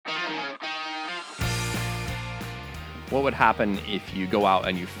what would happen if you go out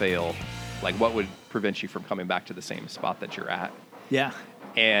and you fail? Like, what would prevent you from coming back to the same spot that you're at? Yeah.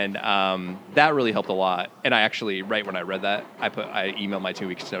 And that really helped a lot. And I actually, right when I read that, I emailed my 2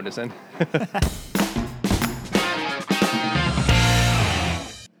 weeks notice in.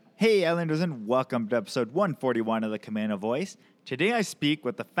 Hey, Islanders, and welcome to episode 141 of the Camano Voice. Today I speak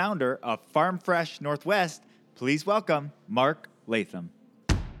with the founder of Farm Fresh Northwest. Please welcome Mark Latham.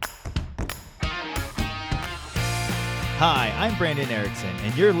 Hi, I'm Brandon Erickson,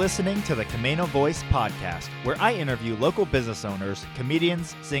 and you're listening to the Camano Voice podcast, where I interview local business owners,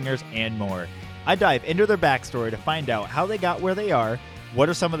 comedians, singers, and more. I dive into their backstory to find out how they got where they are, what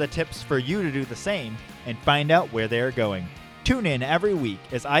are some of the tips for you to do the same, and find out where they are going. Tune in every week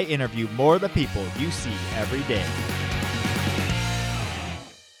as I interview more of the people you see every day.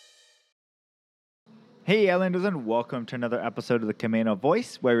 Hey, Islanders, and welcome to another episode of the Camano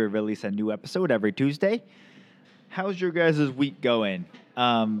Voice, where we release a new episode every Tuesday. How's your guys' week going?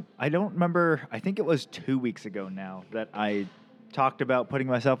 I don't remember. I think it was 2 weeks ago now that I talked about putting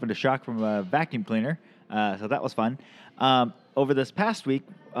myself into shock from a vacuum cleaner, so that was fun. Over this past week,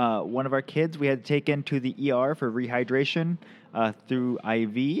 one of our kids we had to take into the ER for rehydration through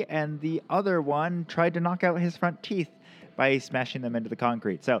IV, and the other one tried to knock out his front teeth by smashing them into the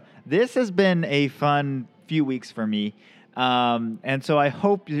concrete. So this has been a fun few weeks for me, and so I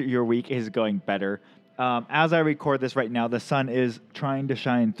hope your week is going better. As I record this right now, the sun is trying to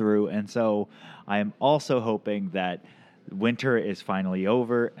shine through, and so I am also hoping that winter is finally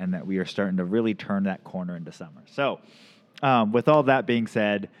over and that we are starting to really turn that corner into summer. So with all that being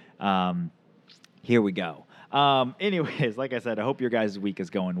said, here we go. Anyways, like I said, I hope your guys' week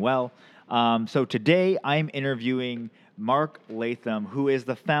is going well. So today I'm interviewing Mark Latham, who is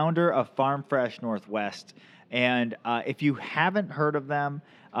the founder of Farm Fresh Northwest. And if you haven't heard of them,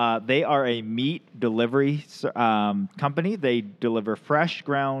 they are a meat delivery company. They deliver fresh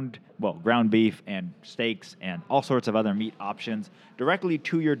ground beef and steaks and all sorts of other meat options directly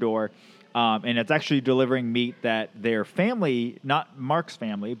to your door. And it's actually delivering meat that their family, not Mark's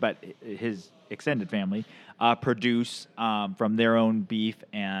family, but his extended family, produce from their own beef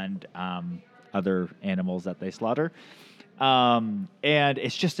and other animals that they slaughter. And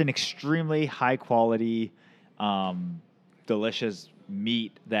it's just an extremely high quality, delicious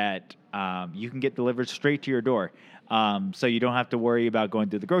meat that you can get delivered straight to your door. So you don't have to worry about going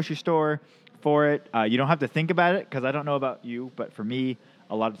through the grocery store for it. You don't have to think about it, because I don't know about you, but for me,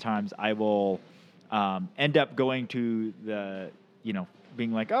 a lot of times I will end up going to the,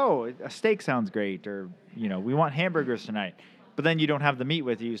 being like, oh, a steak sounds great, or, we want hamburgers tonight. But then you don't have the meat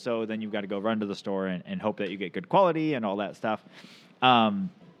with you, so then you've got to go run to the store and hope that you get good quality and all that stuff.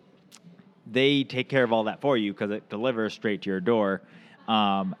 They take care of all that for you because it delivers straight to your door.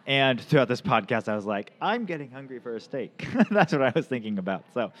 And throughout this podcast, I was like, I'm getting hungry for a steak. That's what I was thinking about.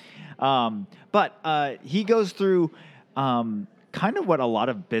 So, but he goes through kind of what a lot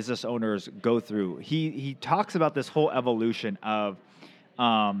of business owners go through. He talks about this whole evolution of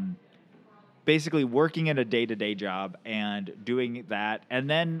basically working in a day-to-day job and doing that, and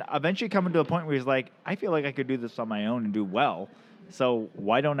then eventually coming to a point where he's like, I feel like I could do this on my own and do well. So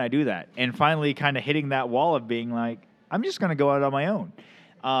why don't I do that? And finally kind of hitting that wall of being like, I'm just going to go out on my own.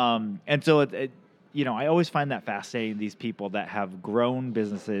 And so, I always find that fascinating, these people that have grown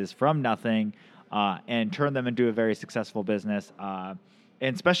businesses from nothing and turn them into a very successful business, and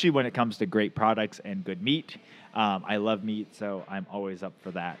especially when it comes to great products and good meat. I love meat, so I'm always up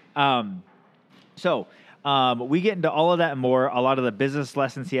for that. So we get into all of that and more, a lot of the business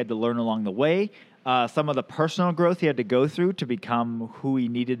lessons he had to learn along the way, some of the personal growth he had to go through to become who he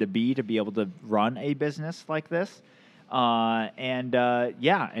needed to be able to run a business like this. And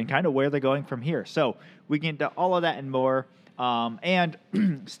kind of where they're going from here. So we get into all of that and more. And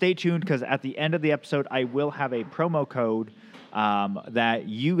stay tuned, because at the end of the episode, I will have a promo code that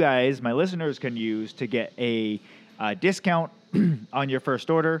you guys, my listeners, can use to get a discount on your first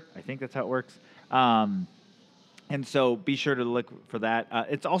order. I think that's how it works. And so be sure to look for that.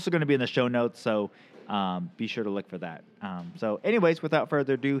 It's also going to be in the show notes, so be sure to look for that. So anyways, without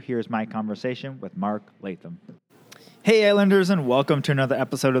further ado, here's my conversation with Mark Latham. Hey, Islanders, and welcome to another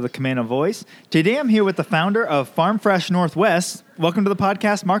episode of the Camano Voice. Today I'm here with the founder of Farm Fresh Northwest. Welcome to the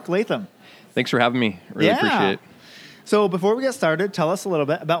podcast, Mark Latham. Thanks for having me. Really appreciate it. So before we get started, tell us a little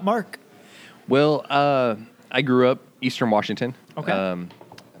bit about Mark. Well, I grew up Eastern Washington, okay.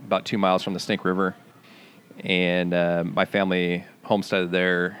 About 2 miles from the Snake River. And my family homesteaded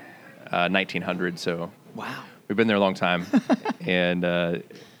there 1900, so wow, we've been there a long time. And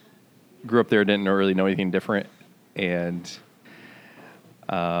grew up there, didn't really know anything different. And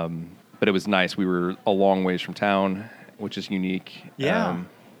but it was nice. We were a long ways from town, which is unique. Yeah.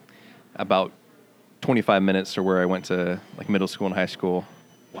 About 25 minutes to where I went to like middle school and high school.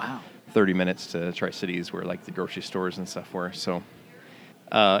 Wow. 30 minutes to Tri-Cities where like the grocery stores and stuff were. So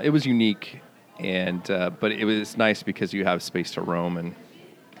it was unique, and but it was nice because you have space to roam and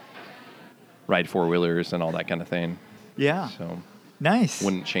ride four-wheelers and all that kind of thing. Yeah. So Nice.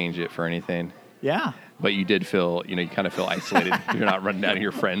 wouldn't change it for anything. Yeah. But you did feel, you kind of feel isolated. You're not running down to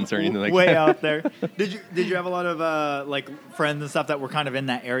your friends or anything like Way that. out there. Did you have a lot of like friends and stuff that were kind of in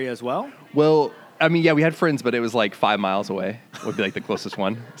that area as well? Well, I mean, yeah, we had friends, but it was like 5 miles away would be like the closest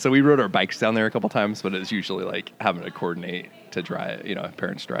one. So we rode our bikes down there a couple times, but it was usually like having to coordinate to drive,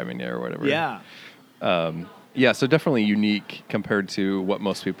 parents driving there or whatever. Yeah. Yeah, so definitely unique compared to what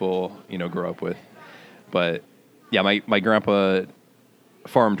most people, grow up with. But yeah, my grandpa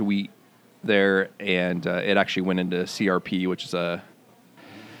farmed wheat there, and it actually went into CRP, which is a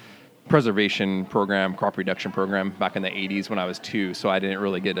preservation program, crop reduction program back in the 80s when I was 2. So I didn't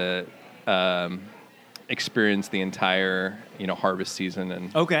really get to experience the entire, harvest season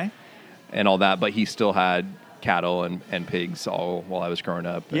and all that. But he still had cattle and pigs all while I was growing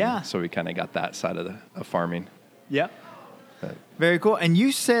up. And Yeah. so we kind of got that side of farming. Yep. Very cool. And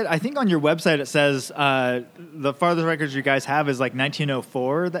you said, I think on your website it says the farthest records you guys have is like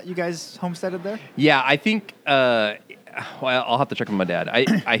 1904 that you guys homesteaded there? Yeah, I think. Well, I'll have to check with my dad.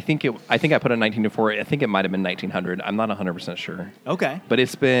 I think I put in 1904. I think it might have been 1900. I'm not 100% sure. Okay. But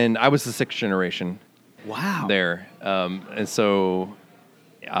it's been. I was the 6th generation. Wow. There, and so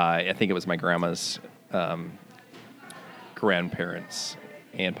I think it was my grandma's grandparents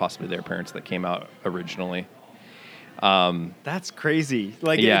and possibly their parents that came out originally. That's crazy.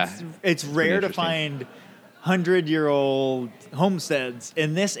 Like, Yeah. it's rare to interesting. find 100-year-old homesteads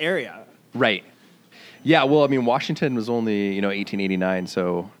in this area. Right. Yeah. Well, I mean, Washington was only 1889,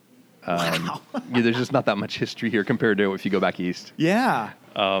 so Wow. yeah, there's just not that much history here compared to if you go back east. Yeah.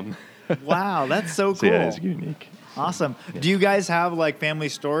 Wow, that's so cool. So yeah, it's unique. Awesome. Do you guys have like family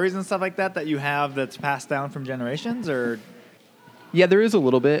stories and stuff like that you have that's passed down from generations, or? Yeah, there is a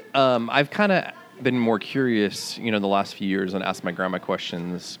little bit. I've kind of been more curious, the last few years, and asked my grandma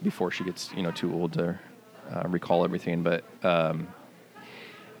questions before she gets, too old to recall everything. But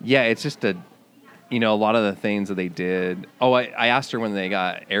yeah, it's just a lot of the things that they did. Oh, I asked her when they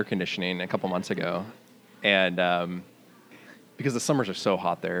got air conditioning a couple months ago, and because the summers are so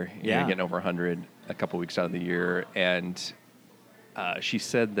hot there, Yeah. getting over 100 a couple weeks out of the year, and she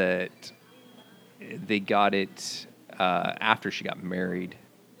said that they got it after she got married.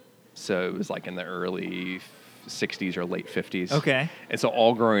 So it was like in the early 60s or late 50s. Okay. And so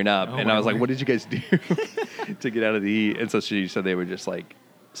all growing up, Oh, and my I was like, word. what did you guys do to get out of the heat? And so she said they would just like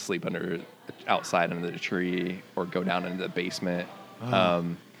sleep outside under the tree or go down into the basement.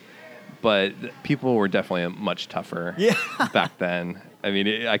 But people were definitely much tougher Yeah. back then. I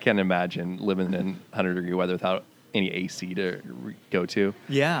mean, I can't imagine living in 100-degree weather without any AC to go to.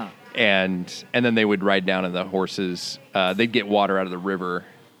 Yeah. And then they would ride down on the horses. They'd get water out of the river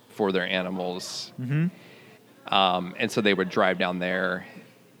for their animals. Mm-hmm. And so they would drive down there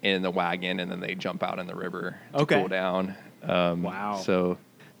in the wagon, and then they jump out in the river to Okay. cool down. Wow. So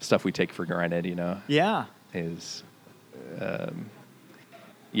stuff we take for granted, Yeah. is,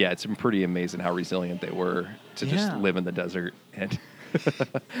 yeah, it's pretty amazing how resilient they were to just Yeah. live in the desert and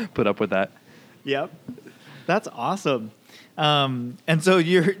put up with that. Yep. That's awesome. And so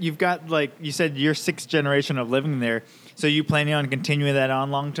you've got, like you said, your 6th generation of living there. So you planning on continuing that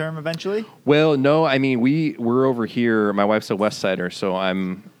on long term eventually? Well, no, I mean we're over here. My wife's a West Sider, so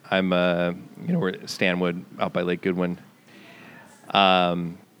I'm we're at Stanwood out by Lake Goodwin.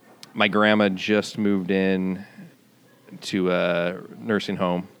 My grandma just moved in to a nursing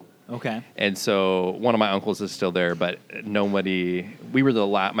home, Okay. and so one of my uncles is still there, but nobody. We were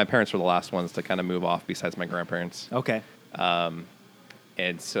my parents were the last ones to kind of move off, besides my grandparents. Okay.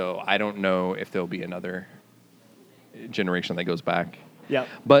 And so I don't know if there'll be another generation that goes back. Yep.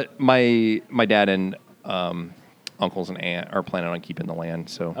 But my dad and uncles and aunt are planning on keeping the land,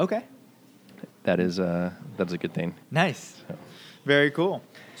 so Okay. that's a good thing. Nice. So. Very cool.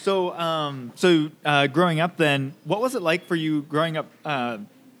 So, growing up then, what was it like for you growing up,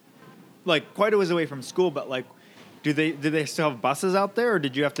 like quite a ways away from school, but like, did they still have buses out there, or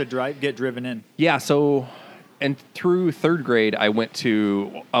did you have to get driven in? Yeah, so and through 3rd grade, I went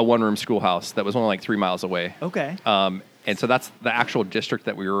to a one-room schoolhouse that was only like 3 miles away. Okay. And so that's the actual district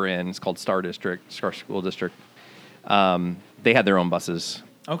that we were in. It's called Star School District. They had their own buses.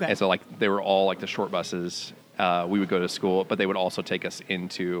 Okay. And so like they were all like the short buses. We would go to school, but they would also take us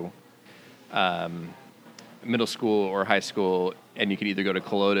into middle school or high school and you could either go to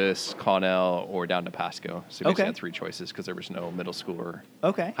Colotis, Connell, or down to Pasco. So you Okay. had 3 choices because there was no middle school or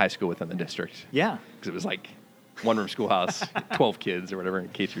Okay. high school within the district. Yeah. Because it was like one-room schoolhouse, 12 kids or whatever,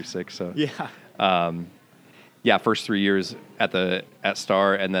 K through 6. So Yeah. first 3 years at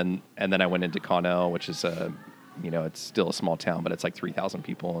Star, and then I went into Connell, which is it's still a small town, but it's like 3,000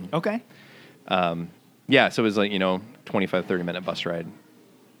 people. And, Okay. so it was like 25, 30-minute bus ride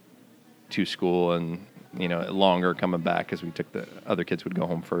to school, and longer coming back because we took the other kids would go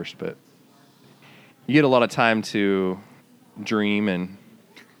home first. But you get a lot of time to dream and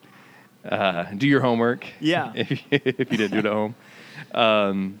do your homework. Yeah. if you didn't do it at home.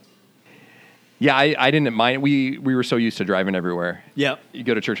 I didn't mind. We were so used to driving everywhere. Yep. You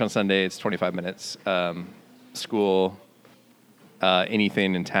go to church on Sunday, it's 25 minutes. School,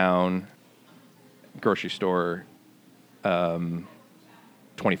 anything in town, grocery store,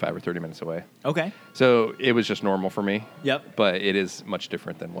 25 or 30 minutes away. Okay. So it was just normal for me. Yep. But it is much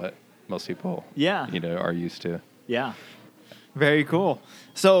different than what most people, Yeah. are used to. Yeah. Very cool.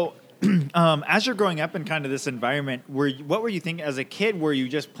 So, as you're growing up in kind of this environment, what were you thinking as a kid? Were you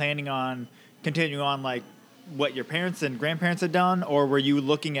just planning on continuing on like what your parents and grandparents had done, or were you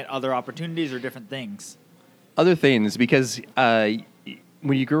looking at other opportunities or different things? Other things, because when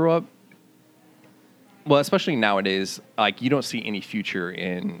you grow up, well, especially nowadays, like you don't see any future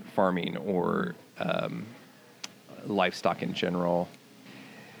in farming or livestock in general,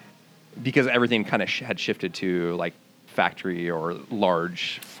 because everything kind of had shifted to like factory or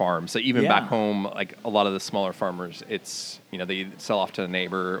large farms. So even back home, like a lot of the smaller farmers, it's they sell off to a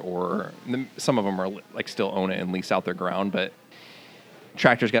neighbor, or some of them are like still own it and lease out their ground. But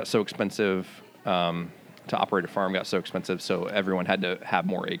tractors got so expensive, to operate a farm got so expensive, so everyone had to have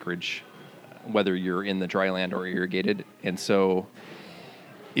more acreage, whether you're in the dry land or irrigated. And so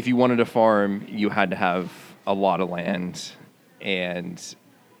if you wanted to farm, you had to have a lot of land. And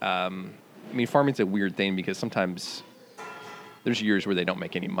farming's a weird thing because sometimes there's years where they don't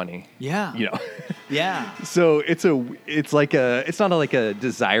make any money. Yeah. Yeah. So it's not like a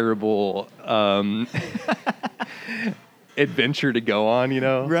desirable adventure to go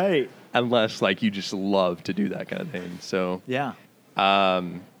on, Right. Unless like you just love to do that kind of thing. So Yeah.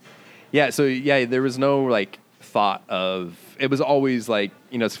 there was no like thought of, it was always like,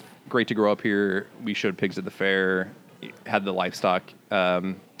 it's great to grow up here. We showed pigs at the fair, had the livestock,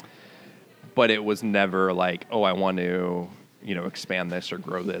 but it was never like, oh, I want to, expand this or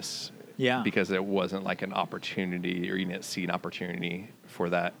grow this. Yeah. Because it wasn't like an opportunity, or you didn't see an opportunity for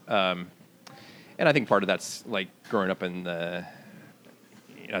that. And I think part of that's like growing up in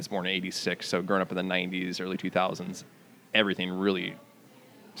I was born in 86, so growing up in the 90s, early 2000s, everything really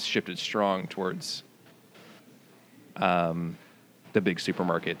shifted strong towards the big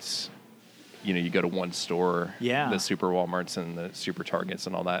supermarkets. You go to one store, the super Walmarts and the super Targets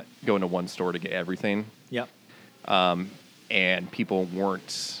and all that, go into one store to get everything. Yep. And people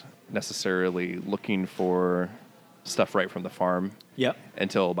weren't necessarily looking for stuff right from the farm. Yep.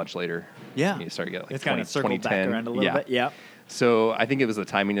 Until much later. Yeah. You start to get like it's kind of circled back around a little bit. Yeah. So I think it was the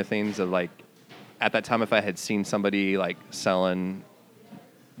timing of things of like, at that time, if I had seen somebody like selling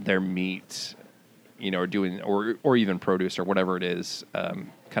their meat, or doing, or even produce or whatever it is,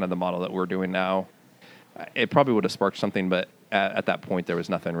 kind of the model that we're doing now, it probably would have sparked something. But at that point, there was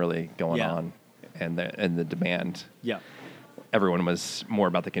nothing really going on, and the demand. Yeah. Everyone was more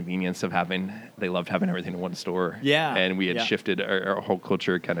about the convenience of they loved having everything in one store. Yeah. And we had shifted, our whole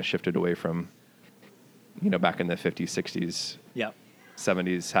culture kind of shifted away from, back in the 50s, 60s,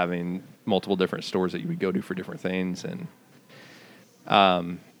 70s, having multiple different stores that you would go to for different things. And,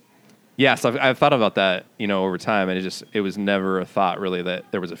 so I've thought about that, over time, and it was never a thought really that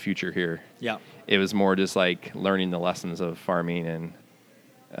there was a future here. Yeah. It was more just like learning the lessons of farming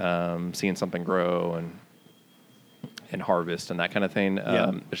and seeing something grow and harvest and that kind of thing.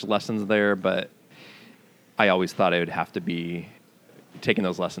 There's lessons there, but I always thought I would have to be taking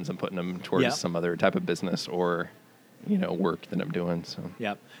those lessons and putting them towards some other type of business or, work that I'm doing. So,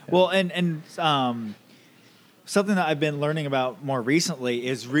 Well, and something that I've been learning about more recently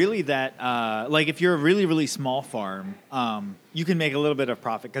is really that, like if you're a really, really small farm, you can make a little bit of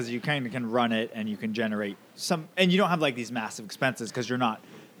profit because you kind of can run it and you can generate some, and you don't have like these massive expenses because you're not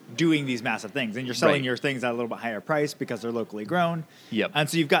doing these massive things, and you're selling your things at a little bit higher price because they're locally grown. Yep. And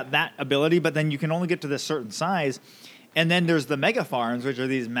so you've got that ability, but then you can only get to this certain size. And then there's the mega farms, which are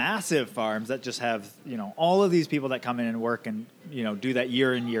these massive farms that just have, all of these people that come in and work and, do that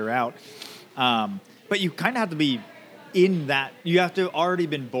year in, year out. But you kind of have to be in that. You have to have already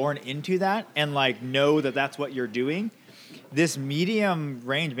been born into that and like know that that's what you're doing. This medium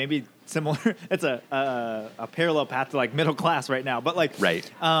range, maybe similar. It's a parallel path to like middle class right now. But like, Right.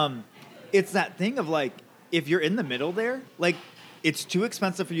 it's that thing of like, if you're in the middle there, like it's too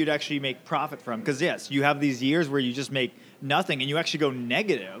expensive for you to actually make profit from. Because yes, you have these years where you just make nothing and you actually go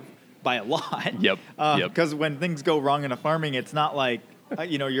negative by a lot. Yep. Because when things go wrong in a farming, it's not like,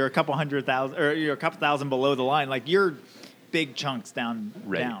 you're a couple 100,000 or you're a couple thousand below the line. Like you're big chunks down.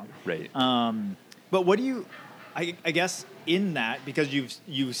 Right. But what do you, I guess in that, because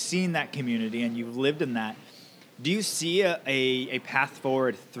you've seen that community and you've lived in that, do you see a path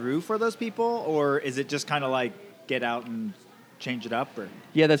forward through for those people, or is it just kind of like get out and change it up? Or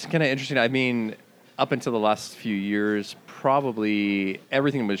Yeah, that's kind of interesting. I mean, up until the last few years, probably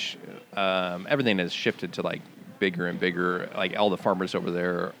everything has shifted to like bigger and bigger. Like all the farmers over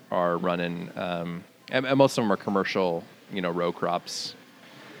there are running, and most of them are commercial, row crops.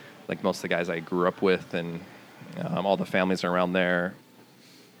 Like most of the guys I grew up with, and all the families around there.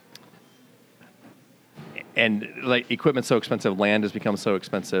 And like equipment's so expensive, land has become so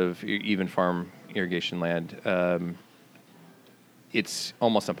expensive, even farm irrigation land. It's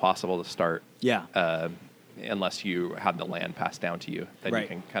almost impossible to start. Yeah. Unless you have the land passed down to you, then Right. you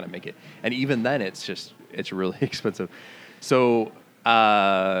can kind of make it. And even then, it's really expensive. So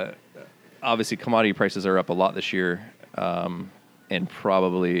obviously, commodity prices are up a lot this year, and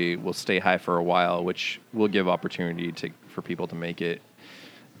probably will stay high for a while, which will give opportunity for people to make it.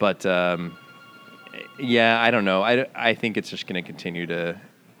 But yeah, I don't know. I think it's just going to continue to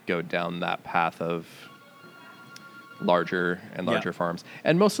go down that path of larger and larger farms.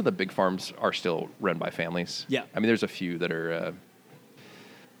 And most of the big farms are still run by families. Yeah. I mean, there's a few that are,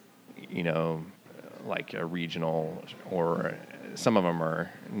 like a regional, or some of them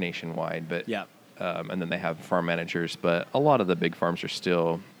are nationwide. But Yeah. And then they have farm managers. But a lot of the big farms are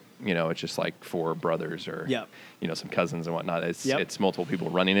still, it's just like 4 brothers or, some cousins and whatnot. It's multiple people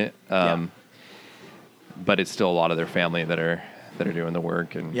running it. But it's still a lot of their family that are doing the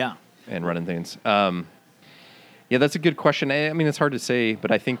work and running things. Yeah, that's a good question. I mean, it's hard to say,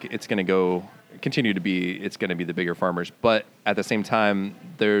 but I think it's going to continue to be the bigger farmers. But at the same time,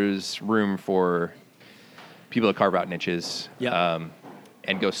 there's room for people to carve out niches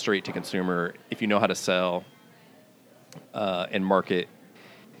and go straight to consumer. If you know how to sell and market,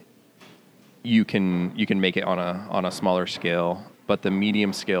 you can make it on a smaller scale. But the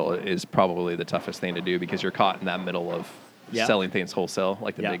medium scale is probably the toughest thing to do, because you're caught in that middle of selling things wholesale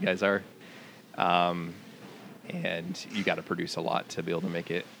like the big guys are. And you got to produce a lot to be able to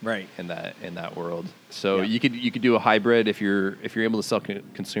make it Right. in that world. So you could do a hybrid if you're able to sell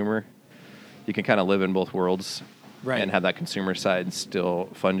consumer. You can kind of live in both worlds, Right. and have that consumer side still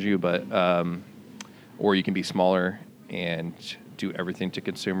fund you, but or you can be smaller and do everything to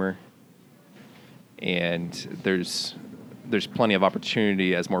consumer. And there's plenty of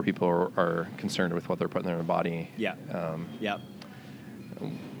opportunity as more people are concerned with what they're putting in their body. Yeah.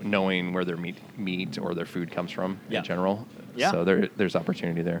 Knowing where their meat or their food comes from in general. Yeah. So there's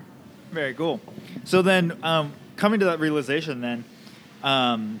opportunity there. Very cool. So then, coming to that realization, then,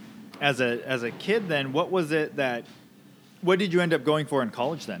 as a kid, then what did you end up going for in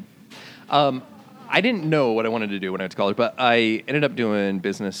college then? I didn't know what I wanted to do when I went to college, but I ended up doing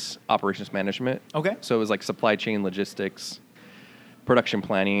business operations management. Okay. So it was like supply chain logistics, production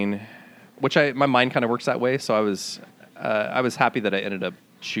planning, which my mind kind of works that way. So I was happy that I ended up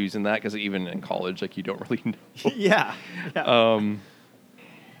choosing that, because even in college, like, you don't really know. Yeah.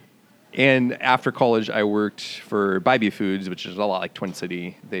 And after college, I worked for Bayview Foods, which is a lot like Twin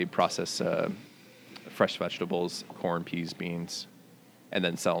City. They process fresh vegetables, corn, peas, beans, and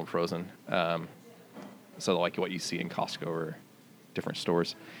then sell them frozen. So like what you see in Costco or different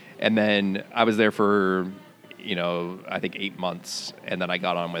stores. And then I was there for, I think 8 months. And then I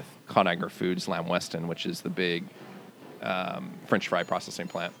got on with Conagra Foods, Lamb Weston, which is the big French fry processing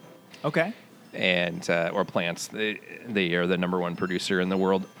plant. Okay. And or plants. They are the number one producer in the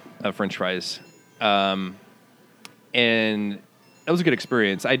world of French fries. And that was a good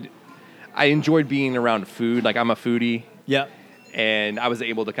experience. I enjoyed being around food. Like, I'm a foodie. Yeah. And I was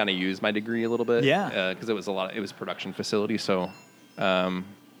able to kind of use my degree a little bit. Yeah. Because it was a production facility. So, but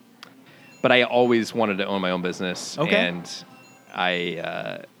I always wanted to own my own business. Okay. And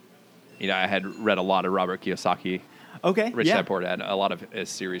I had read a lot of Robert Kiyosaki. Okay. Rich Dad Poor Dad, a lot of his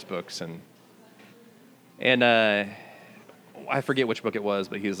series books, and I forget which book it was,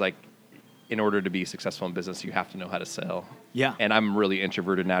 but he was like, in order to be successful in business, you have to know how to sell. Yeah. And I'm really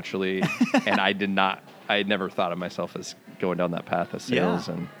introverted naturally, and I had never thought of myself as going down that path of sales.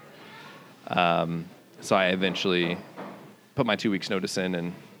 Yeah. And so I eventually put my 2 weeks notice in,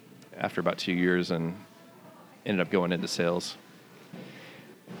 and after about 2 years, and ended up going into sales.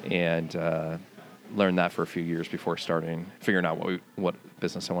 and learned that for a few years before figuring out what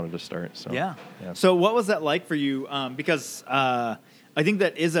business I wanted to start. So yeah. So what was that like for you? Because I think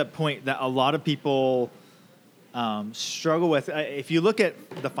that is a point that a lot of people struggle with. If you look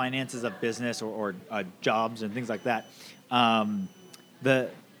at the finances of business or jobs and things like that,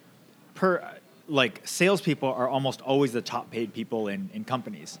 salespeople are almost always the top paid people in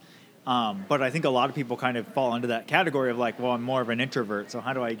companies. But I think a lot of people kind of fall into that category of like, well, I'm more of an introvert, so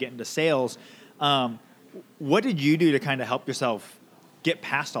how do I get into sales? What did you do to kind of help yourself get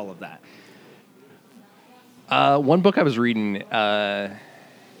past all of that? One book I was reading,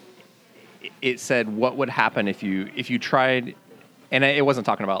 it said what would happen if you tried, and it wasn't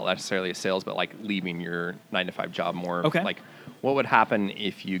talking about necessarily sales, but like leaving your 9-to-5 job more. Okay. Like what would happen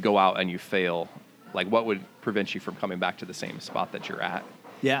if you go out and you fail? Like what would prevent you from coming back to the same spot that you're at?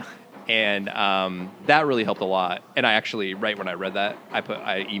 Yeah. And that really helped a lot. And I actually, right when I read that, I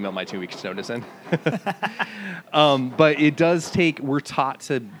emailed my 2 weeks notice in. But it does we're taught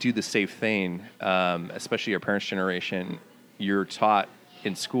to do the safe thing, especially our parents' generation. You're taught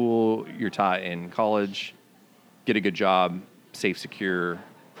in school, you're taught in college, get a good job, safe, secure,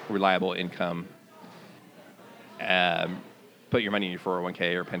 reliable income, put your money in your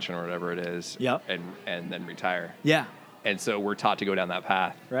 401k or pension or whatever it is, yep. and then retire. Yeah. And so we're taught to go down that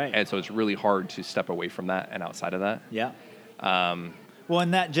path. Right. And so it's really hard to step away from that and outside of that. Yeah. Well,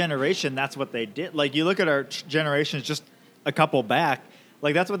 in that generation, that's what they did. Like, you look at our generations just a couple back,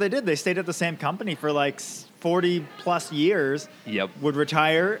 like, that's what they did. They stayed at the same company for, like, 40-plus years. Yep. Would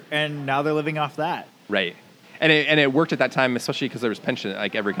retire, and now they're living off that. Right. And it worked at that time, especially because there was pension.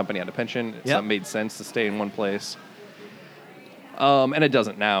 Like, every company had a pension. Yep. So it made sense to stay in one place. And it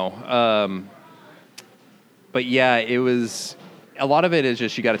doesn't now. But yeah, it was a lot of it is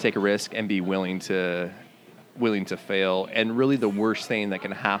just you got to take a risk and be willing to fail. And really, the worst thing that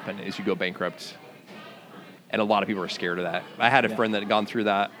can happen is you go bankrupt. And a lot of people are scared of that. I had a friend that had gone through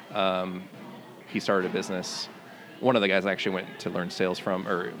that. He started a business. One of the guys I actually went to learn sales from,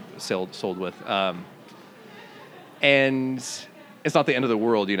 or sold with. And it's not the end of the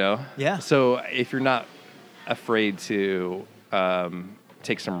world, you know. Yeah. So if you're not afraid to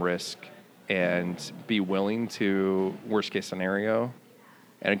take some risk and be willing to worst case scenario,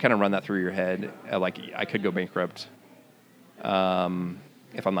 and kind of run that through your head, like I could go bankrupt if I'm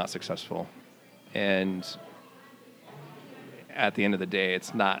not successful, and at the end of the day,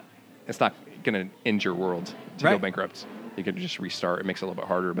 it's not going to end your world to go bankrupt. You can just restart. It makes it a little bit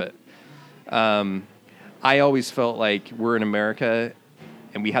harder, but I always felt like we're in America,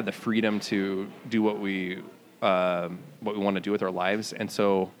 and we have the freedom to do what we want to do with our lives, and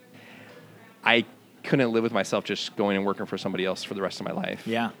so I couldn't live with myself just going and working for somebody else for the rest of my life.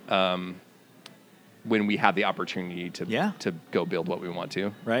 Yeah. When we have the opportunity to go build what we want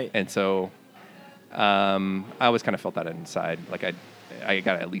to. Right. And so I always kind of felt that inside. Like I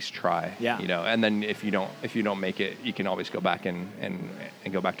got to at least try. Yeah. You know, and then if you don't make it, you can always go back and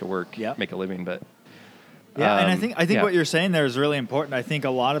go back to work, make a living. But yeah, and I think what you're saying there is really important. I think a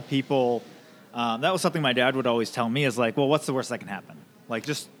lot of people, that was something my dad would always tell me is like, well, what's the worst that can happen? Like,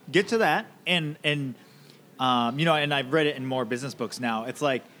 just get to that, and and I've read it in more business books now. It's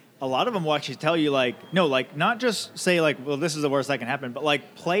like a lot of them will actually tell you, like, no, like, not just say, like, well, this is the worst that can happen, but,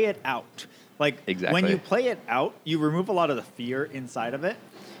 like, play it out. Like, when you play it out, you remove a lot of the fear inside of it,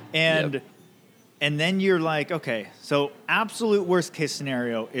 and then you're like, okay, so absolute worst case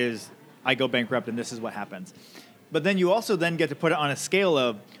scenario is I go bankrupt and this is what happens. But then you also then get to put it on a scale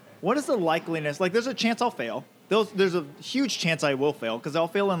of what is the likeliness? Like, there's a chance I'll fail. There's a huge chance I will fail because I'll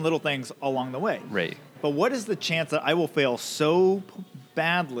fail in little things along the way. Right. But what is the chance that I will fail so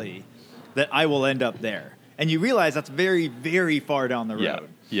badly that I will end up there? And you realize that's very, very far down the road.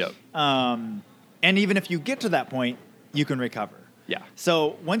 Yep. And even if you get to that point, you can recover. Yeah.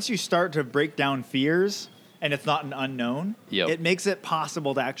 So once you start to break down fears and it's not an unknown, it makes it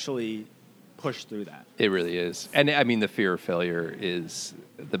possible to actually push through that. It really is. And I mean, the fear of failure is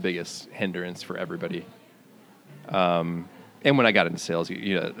the biggest hindrance for everybody. And when I got into sales,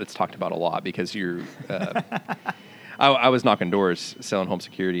 it's talked about a lot because I was knocking doors selling home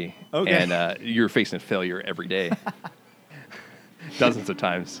security, and you're facing failure every day, dozens of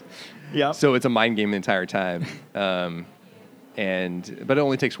times. Yeah. So it's a mind game the entire time. But it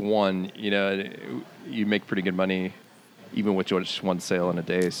only takes one. You make pretty good money, even with just one sale in a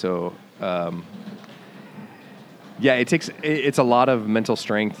day. So it's a lot of mental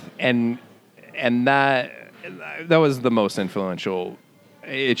strength, and that was the most influential.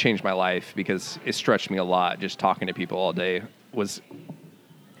 It changed my life because it stretched me a lot. Just talking to people all day was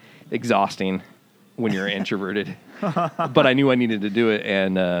exhausting when you're introverted. but I knew I needed to do it,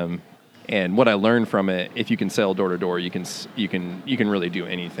 and what I learned from it, if you can sell door to door, you can really do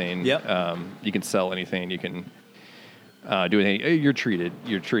anything. Yep. You can sell anything. You can do anything. You're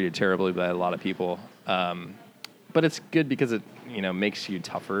treated terribly by a lot of people, but it's good because it makes you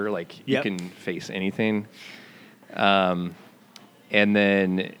tougher. Like you Yep. can face anything, and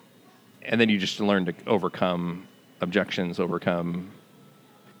then you just learn to overcome objections, overcome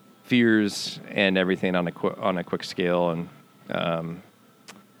fears, and everything on a quick scale,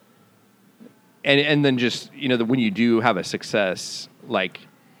 and then just when you do have a success, like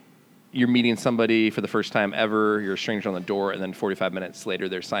you're meeting somebody for the first time ever, you're a stranger on the door, and then 45 minutes later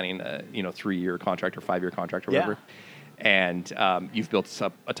they're signing a 3-year contract or 5-year contract or whatever, and you've built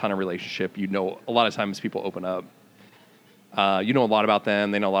up a ton of relationship. A lot of times people open up. You know a lot about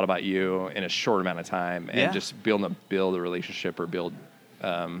them, they know a lot about you in a short amount of time, and just build a relationship or build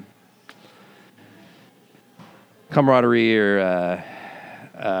camaraderie or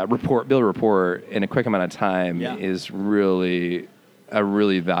build a rapport in a quick amount of time is really a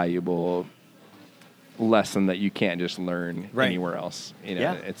really valuable lesson that you can't just learn anywhere else.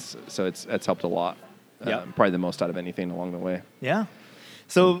 It's helped a lot. Probably the most out of anything along the way. Yeah.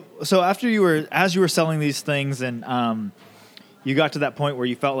 So as you were selling these things and you got to that point where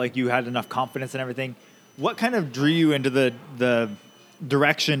you felt like you had enough confidence and everything, what kind of drew you into the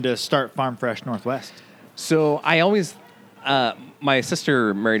direction to start Farm Fresh Northwest? So I always, my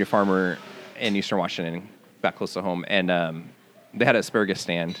sister married a farmer in Eastern Washington, back close to home, and they had an asparagus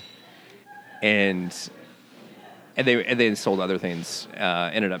stand, and they sold other things.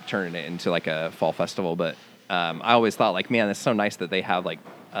 Ended up turning it into like a fall festival, but I always thought like, man, it's so nice that they have like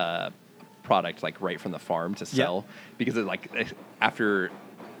product like right from the farm to sell, because it after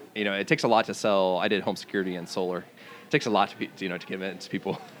it takes a lot to sell. I did home security and solar. It takes a lot to convince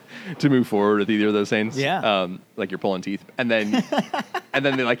people to move forward with either of those things. Like you're pulling teeth, and then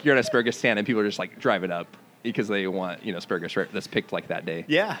they're like, you're at an asparagus stand, and people are just like driving up because they want asparagus that's picked like that day.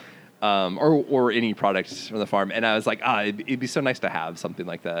 Or any products from the farm. And I was like, it'd be so nice to have something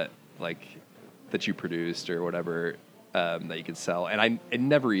like that, like that you produced or whatever, that you could sell. And it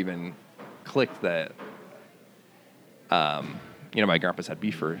never even clicked that, my grandpa's had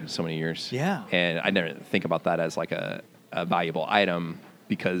beef for so many years. And I never think about that as like a valuable item,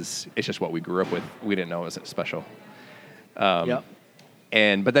 because it's just what we grew up with. We didn't know it was special. But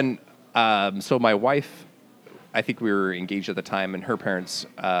then, so my wife, I think we were engaged at the time, and her parents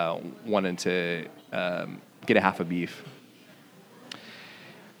wanted to get a half a beef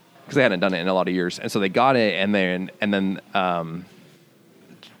because they hadn't done it in a lot of years, and so they got it, and then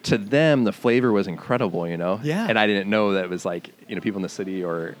to them the flavor was incredible, And I didn't know that it was like people in the city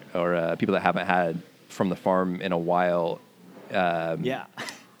or people that haven't had from the farm in a while.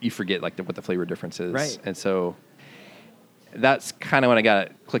 You forget like what the flavor difference is, right? And so that's kind of when I got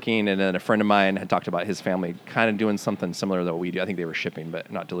it clicking. And then a friend of mine had talked about his family kind of doing something similar to what we do. I think they were shipping, but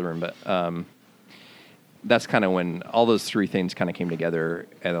not delivering. But that's kind of when all those three things kind of came together,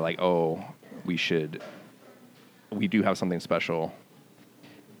 and they're like, oh, we do have something special.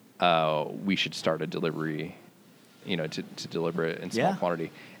 We should start a delivery, to deliver it in small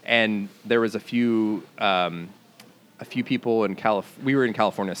quantity. And there was a few people in we were in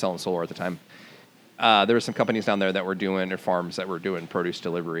California selling solar at the time. There were some companies down there that were doing, or farms that were doing produce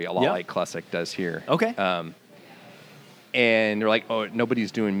delivery, a lot like Classic does here. Okay. And they're like, oh,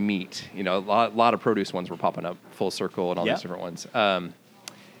 nobody's doing meat. A lot of produce ones were popping up, Full Circle and all these different ones.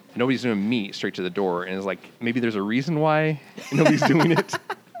 Nobody's doing meat straight to the door. And it's like, maybe there's a reason why nobody's doing it.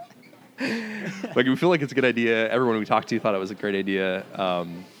 Like, we feel like it's a good idea. Everyone we talked to thought it was a great idea.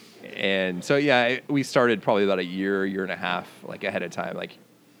 And so, we started probably about a year and a half, like ahead of time, like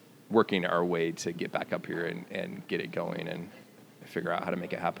working our way to get back up here and get it going and figure out how to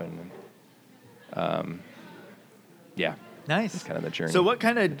make it happen. Nice. That's kind of the journey. So what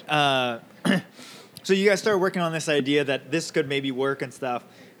kind of, so you guys started working on this idea that this could maybe work and stuff,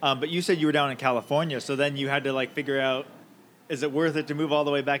 but you said you were down in California, so then you had to like figure out, is it worth it to move all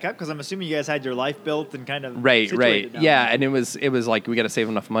the way back up? Because I'm assuming you guys had your life built and kind of right. down Yeah, there. and it was like we got to save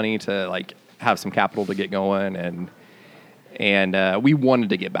enough money to like have some capital to get going, and we wanted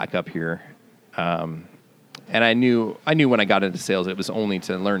to get back up here. And I knew when I got into sales, it was only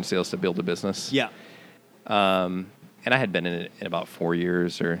to learn sales to build a business. Yeah. And I had been in it in about 4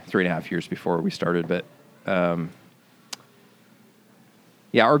 years or 3.5 years before we started. But our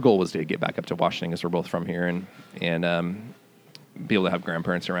goal was to get back up to Washington because we're both from here and be able to have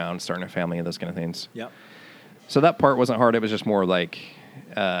grandparents around, starting a family, and those kind of things. Yeah. So that part wasn't hard. It was just more like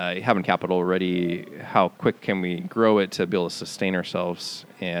having capital ready. How quick can we grow it to be able to sustain ourselves?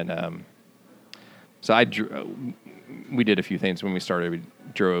 And so we did a few things when we started. We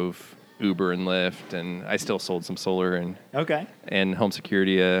drove Uber and Lyft, and I still sold some solar and home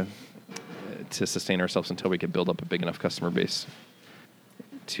security to sustain ourselves until we could build up a big enough customer base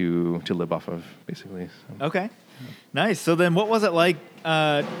to live off of, basically. So. Okay. Nice. So then what was it like,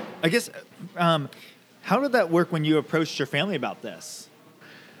 I guess, how did that work when you approached your family about this?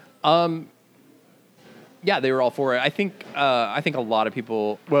 Yeah, they were all for it. I think a lot of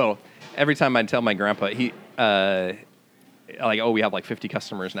people, well, every time I'd tell my grandpa, he, like, oh, we have like 50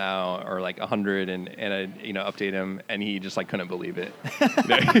 customers now, or like 100, and I'd, update him, and he just like couldn't believe it.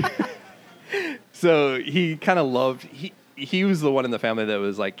 So he kind of loved, he was the one in the family that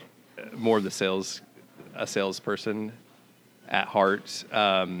was like more of a salesperson at heart.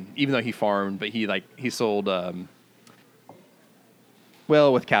 Even though he farmed, but he sold,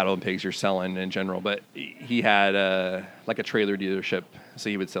 well, with cattle and pigs, you're selling in general, but he had like a trailer dealership, so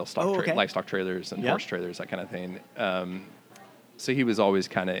he would sell livestock trailers and horse trailers, that kind of thing. So he was always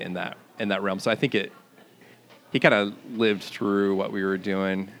kind of in that realm. So I think he kind of lived through what we were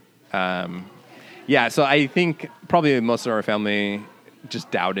doing. Yeah, so I think probably most of our family just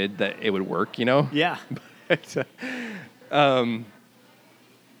doubted that it would work, Yeah.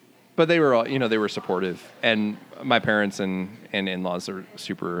 But they were all, they were supportive, and my parents and in-laws are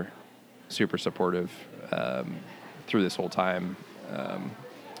super, super supportive through this whole time.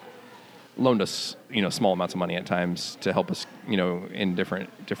 Loaned us, small amounts of money at times to help us, in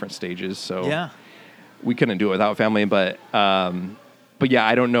different stages. So we couldn't do it without family, but yeah,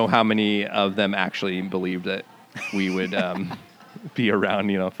 I don't know how many of them actually believed that we would be around,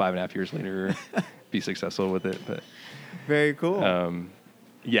 5.5 years later, be successful with it. But very cool.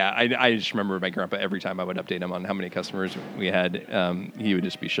 Yeah, I just remember my grandpa, every time I would update him on how many customers we had, he would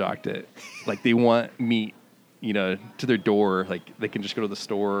just be shocked at, like, they want meat, to their door. Like, they can just go to the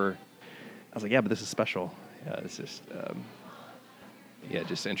store. I was like, yeah, but this is special. Yeah, it's just,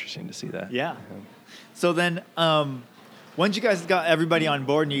 just interesting to see that. Yeah. So then, once you guys got everybody on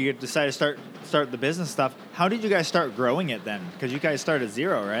board and you decided to start the business stuff, how did you guys start growing it then? Because you guys started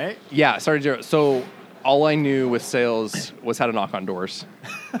zero, right? Yeah, started zero. So all I knew with sales was how to knock on doors.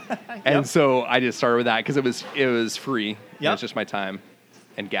 And so I just started with that because it was free. It was just my time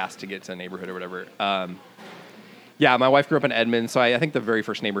and gas to get to a neighborhood or whatever. Yeah, my wife grew up in Edmonds, so I think the very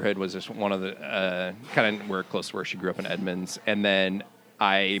first neighborhood was just one of the kind of close to where she grew up in Edmonds. And then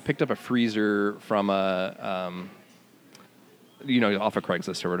I picked up a freezer from off of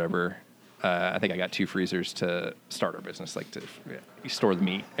Craigslist or whatever. I think I got 2 freezers to start our business, like to store the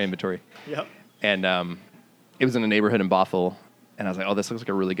meat inventory. Yep. And it was in a neighborhood in Bothell, and I was like, "Oh, this looks like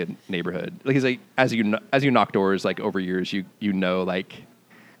a really good neighborhood." Like, as you knock doors, like over years, you like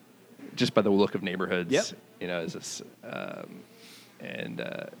just by the look of neighborhoods, is this,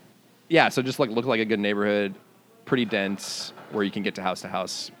 so just like looked like a good neighborhood, pretty dense, where you can get to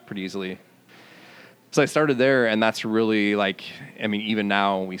house pretty easily. So I started there, and that's really like, I mean, even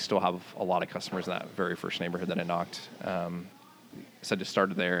now we still have a lot of customers in that very first neighborhood that I knocked. So I just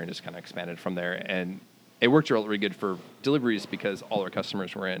started there and just kind of expanded from there. And it worked really good for deliveries because all our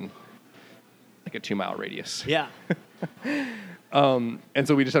customers were in like a 2-mile radius. Yeah. And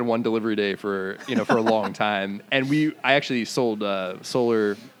so we just had one delivery day for a long time. And I actually sold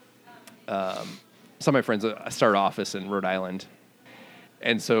solar. Some of my friends started an office in Rhode Island.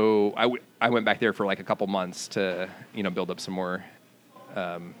 And so I went back there for like a couple months to, build up some more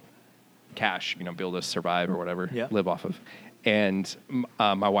cash, be able to survive or whatever, live off of. And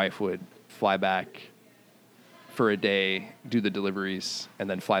my wife would fly back for a day, do the deliveries, and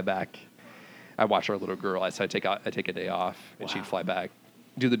then fly back. I watch our little girl. So I take a day off, and she'd fly back,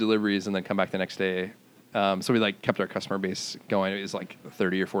 do the deliveries, and then come back the next day. So we like kept our customer base going. It was like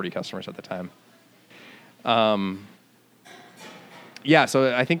 30 or 40 customers at the time. Yeah,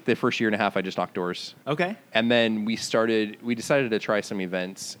 so I think the first year and a half I just knocked doors. Okay. And then we decided to try some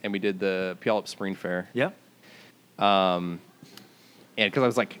events, and we did the Puyallup Spring Fair. Yep. And because I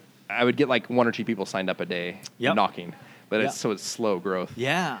was like, I would get like 1 or 2 people signed up a day knocking, but it's slow growth.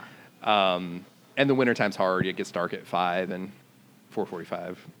 Yeah. And the wintertime's hard. It gets dark at 5 and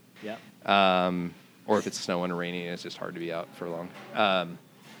 4:45. Yeah. Or if it's snowing or raining, it's just hard to be out for long.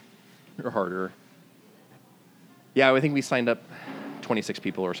 Or harder. Yeah, I think we signed up 26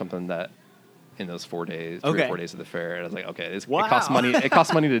 people or something that in those 4 days, 3 or 4 days of the fair. And I was like, okay, it costs money. It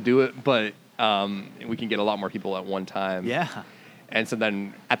costs money to do it, but we can get a lot more people at one time. Yeah. And so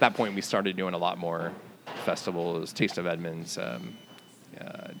then at that point, we started doing a lot more festivals, Taste of Edmonds,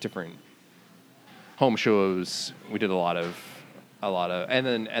 different home shows. We did a lot of,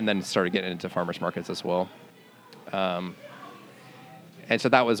 and then started getting into farmers markets as well. And so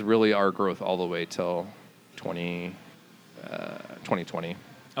that was really our growth all the way till 2020,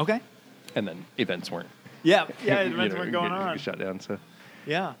 Okay. and then events weren't. Yeah. Events weren't going on. Shut down. So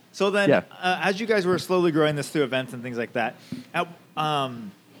Yeah. So then, Yeah. As you guys were slowly growing this through events and things like that,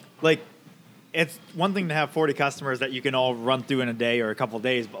 like, it's one thing to have 40 customers that you can all run through in a day or a couple of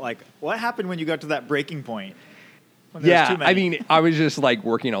days, but like, what happened when you got to that breaking point? When there was too many? I mean, I was just like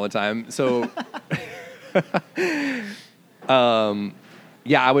working all the time. So,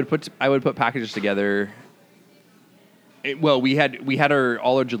 I would put packages together. We had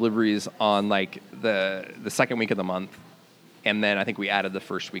all our deliveries on like the second week of the month, and then I think we added the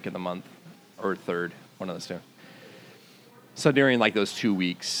first week of the month or third, one of those two. So during like those 2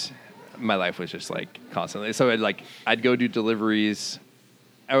 weeks, my life was just like constantly. So I'd go do deliveries.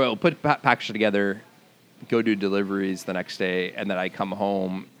 I will put packages together, go do deliveries the next day, and then I'd come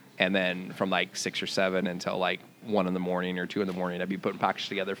home, and then from like 6 or 7 until like 1 in the morning or 2 in the morning, I'd be putting packages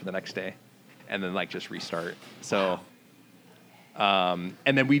together for the next day, and then like just restart. So, and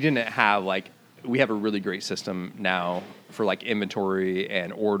then we didn't have we have a really great system now for like inventory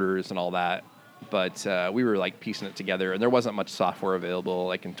and orders and all that. But we were like piecing it together, and there wasn't much software available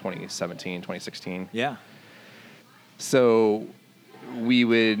like in 2017, 2016. Yeah. So we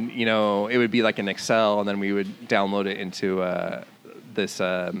would, it would be like an Excel, and then we would download it into this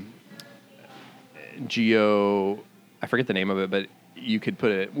Geo, I forget the name of it, but you could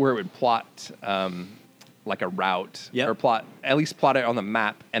put it where it would plot like a route, Yep. or at least plot it on the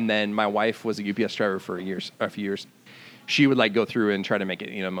map. And then my wife was a UPS driver for a few years. She would like go through and try to make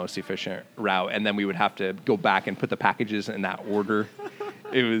it, most efficient route. And then we would have to go back and put the packages in that order.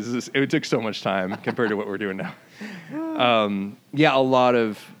 It took so much time compared to what we're doing now. A lot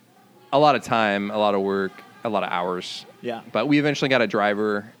of time, a lot of work, a lot of hours. Yeah. But we eventually got a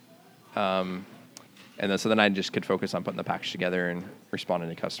driver. And then I just could focus on putting the package together and responding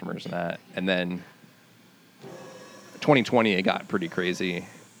to customers and that. And then 2020, it got pretty crazy.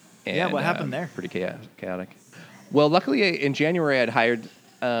 And, what happened there? Pretty chaotic. Well, luckily in January, I'd hired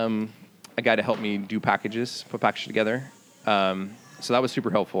a guy to help me do put packages together. So that was super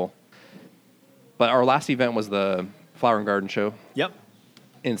helpful. But our last event was the Flower and Garden Show. Yep.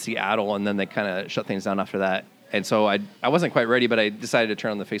 In Seattle, and then they kind of shut things down after that. And so I wasn't quite ready, but I decided to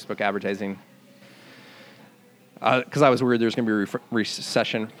turn on the Facebook advertising because I was worried there was going to be a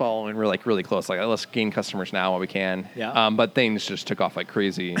recession following. We're like really close. Like, let's gain customers now while we can. Yeah. But things just took off like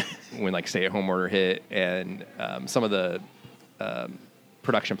crazy when like stay-at-home order hit, and some of the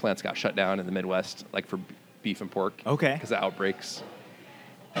production plants got shut down in the Midwest, like for beef and pork. Okay. Because of outbreaks.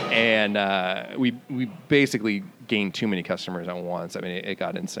 And we basically gained too many customers at once. I mean, it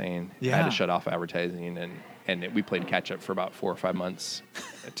got insane. Yeah. I had to shut off advertising, and we played catch up for about 4 or 5 months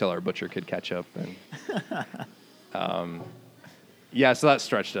until our butcher could catch up. And so that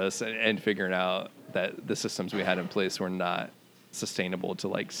stretched us, and figuring out that the systems we had in place were not sustainable to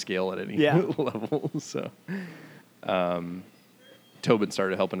like scale at any level. So Tobin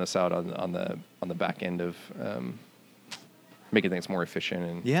started helping us out on the back end of making things more efficient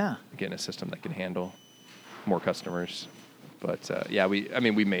and getting a system that can handle more customers. But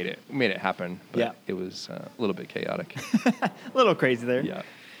we made it happen. But it was a little bit chaotic. A little crazy there. Yeah.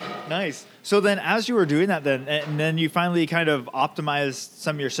 Nice. So then as you were doing that and then you finally kind of optimized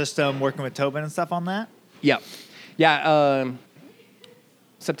some of your system working with Tobin and stuff on that? Yeah. Yeah.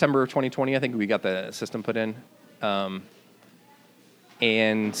 September of 2020, I think we got the system put in.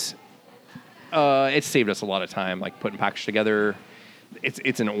 And it saved us a lot of time, like putting packages together.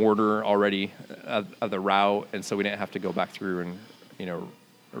 It's an order already of the route, and so we didn't have to go back through and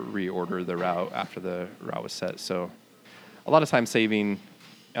reorder the route after the route was set. So a lot of time saving.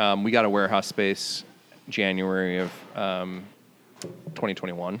 We got a warehouse space January of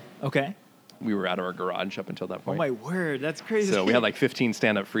 2021. Okay. We were out of our garage up until that point. Oh my word, that's crazy. So we had like 15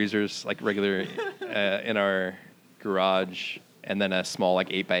 stand-up freezers, like regular, in our garage, and then a small like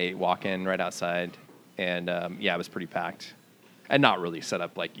 8x8 walk-in right outside, and it was pretty packed, and not really set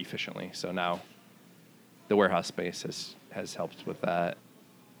up like efficiently. So now the warehouse space has helped with that.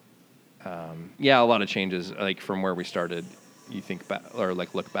 A lot of changes like from where we started. You think back or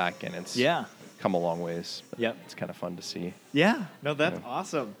like look back, and it's come a long ways. Yep, it's kind of fun to see. Yeah, no, that's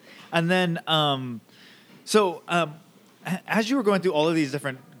awesome. And then, as you were going through all of these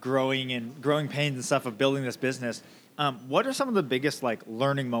different growing pains and stuff of building this business, what are some of the biggest like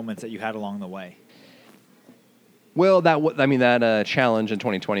learning moments that you had along the way? Well, that challenge in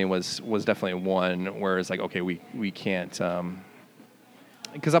 2020 was definitely one where it's like, okay, we can't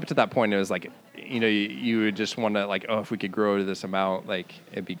because up to that point, it was like, you would just want to like, oh, if we could grow to this amount, like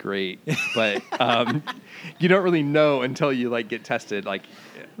it'd be great. But you don't really know until you like get tested, like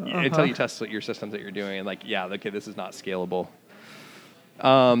until you test your systems that you're doing, and like, yeah, okay, this is not scalable.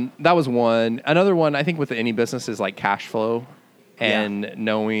 That was one. Another one, I think, with any business is like cash flow and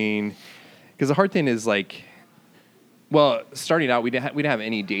knowing, because the hard thing is like, well, starting out, we didn't have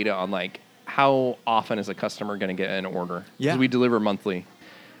any data on like how often is a customer going to get an order. Yeah, 'cause we deliver monthly.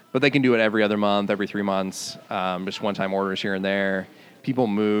 But they can do it every other month, every 3 months, just one-time orders here and there. People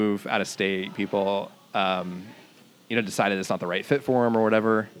move out of state. People, decided it's not the right fit for them or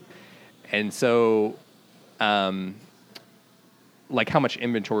whatever. And so, like, how much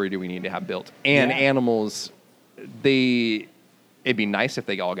inventory do we need to have built? And animals, it'd be nice if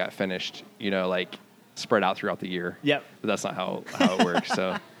they all got finished, like spread out throughout the year. Yep. But that's not how it works.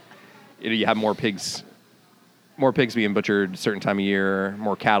 So, you have more pigs being butchered a certain time of year,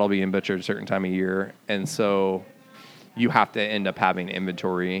 more cattle being butchered a certain time of year. And so you have to end up having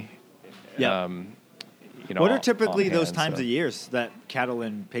inventory. Yeah. What are typically those times of years that cattle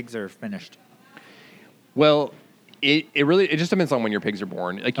and pigs are finished? Well, it just depends on when your pigs are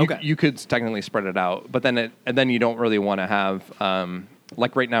born. Like you could technically spread it out, but then you don't really want to have,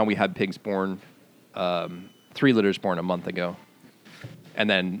 like right now we had pigs born, 3 litters born a month ago. And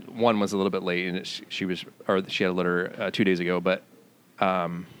then one was a little bit late, and she had a litter 2 days ago. But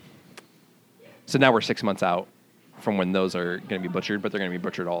so now we're 6 months out from when those are going to be butchered, but they're going to be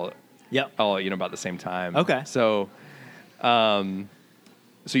butchered all about the same time. Okay. So, so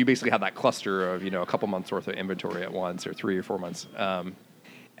you basically have that cluster of a couple months worth of inventory at once, or 3 or 4 months. And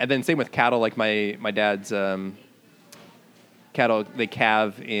then same with cattle. Like my dad's cattle, they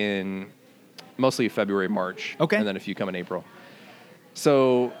calve in mostly February, March. Okay. And then a few come in April.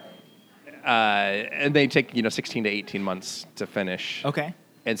 So, and they take 16 to 18 months to finish. Okay.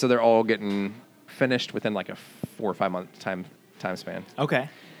 And so they're all getting finished within like a 4 or 5 month time span. Okay.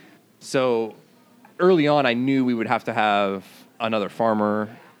 So early on, I knew we would have to have another farmer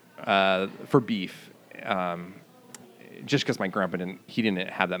for beef, just because my grandpa didn't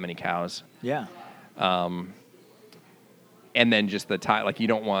have that many cows. Yeah. And then just the time, like you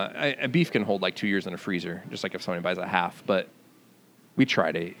don't want a beef can hold like 2 years in a freezer, just like if somebody buys a half, but we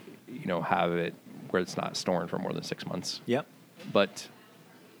try to, have it where it's not storing for more than 6 months. Yep. But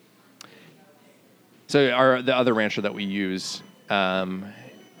so the other rancher that we use,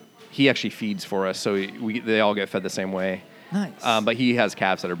 he actually feeds for us, so they all get fed the same way. Nice. But he has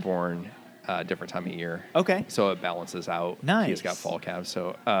calves that are born different time of year. Okay. So it balances out. Nice. He's got fall calves.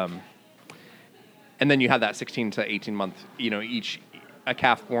 So, and then you have that 16 to 18 month. A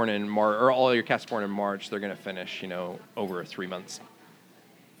calf born in March, or all your calves born in March, they're going to finish, over a 3 months.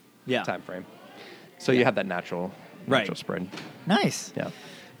 Time frame. So you have that natural spread. Nice. Yeah.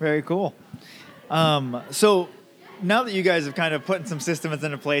 Very cool. So now that you guys have kind of put some systems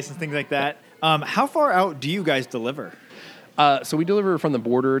into place and things like that, how far out do you guys deliver? So we deliver from the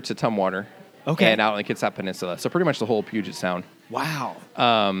border to Tumwater. Okay. And out in the Kitsap Peninsula. So pretty much the whole Puget Sound. Wow.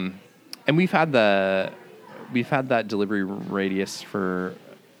 And we've had that delivery radius for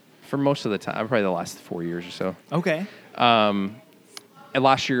most of the time, probably the last 4 years or so. Okay. And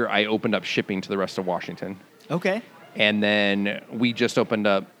last year, I opened up shipping to the rest of Washington. Okay. And then we just opened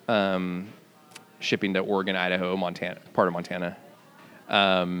up shipping to Oregon, Idaho, Montana, part of Montana,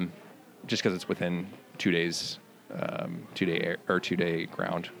 just because it's within 2 days, 2 day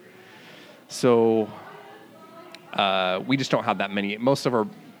ground. So we just don't have that many. Most of our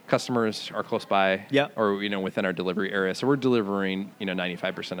customers are close by, or within our delivery area. So we're delivering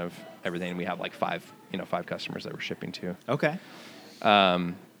 95% of everything. We have like five customers that we're shipping to. Okay.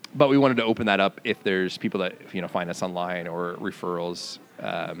 But we wanted to open that up if there's people that find us online or referrals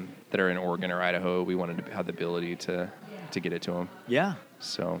that are in Oregon or Idaho. We wanted to have the ability to get it to them. Yeah.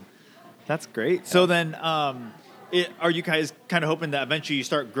 So that's great. Yeah. So then, are you guys kind of hoping that eventually you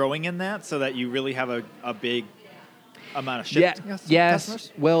start growing in that so that you really have a big amount of shipped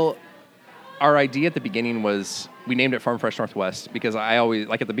customers? Well, our idea at the beginning was we named it Farm Fresh Northwest because I always,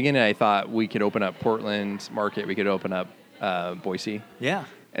 like at the beginning, I thought we could open up Portland market, we could open up Boise. Yeah.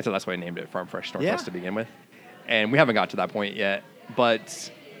 And so that's why I named it Farm Fresh Northwest to begin with. And we haven't got to that point yet.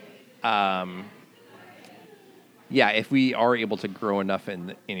 But, if we are able to grow enough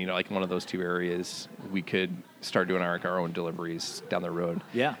in like one of those two areas, we could start doing our own deliveries down the road.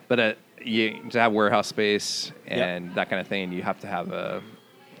 Yeah. But to have warehouse space and that kind of thing, you have to have a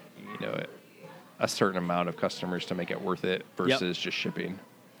certain amount of customers to make it worth it versus just shipping.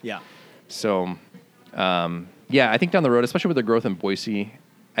 Yeah. So, I think down the road, especially with the growth in Boise,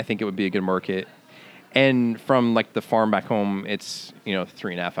 I think it would be a good market. And from like the farm back home, it's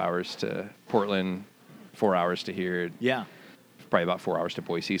 3.5 hours to Portland, 4 hours to here. Yeah. Probably about 4 hours to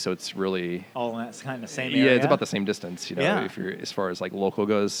Boise. So it's really all in that kind of same area. Yeah, it's about the same distance. Yeah. If you're as far as like local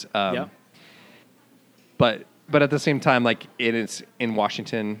goes. Yep. But at the same time, like it is in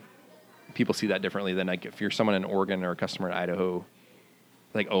Washington, people see that differently than like if you're someone in Oregon or a customer in Idaho.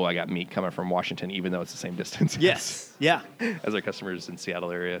 Like, oh, I got meat coming from Washington, even though it's the same distance. Yes. Yeah. As our customers in Seattle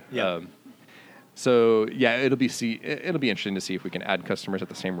area. Yeah. So yeah, it'll be interesting to see if we can add customers at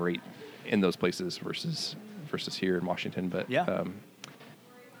the same rate in those places versus here in Washington. But yeah.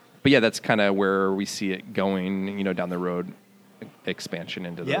 But yeah, that's kind of where we see it going. Down the road, expansion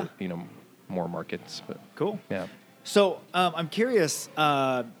into the more markets. But cool. Yeah. So I'm curious.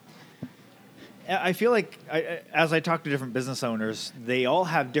 I feel like as I talk to different business owners, they all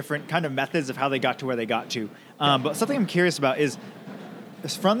have different kind of methods of how they got to where they got to. But something I'm curious about is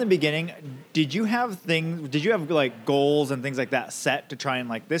from the beginning, did you have like goals and things like that set to try and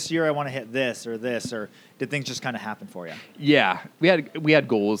like this year I want to hit this, or did things just kind of happen for you? Yeah, we had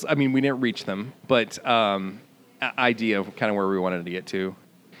goals. I mean, we didn't reach them, but idea of kind of where we wanted to get to.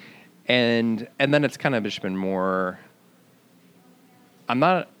 And then it's kind of just been more, I'm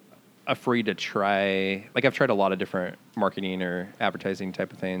not afraid to try, like I've tried a lot of different marketing or advertising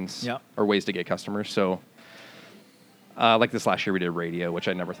type of things or ways to get customers. So like this last year we did radio, which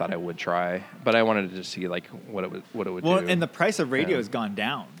I never thought I would try, but I wanted to just see like what it would do. Well, and the price of radio has gone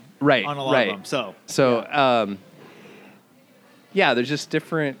down right on a lot of them. So there's just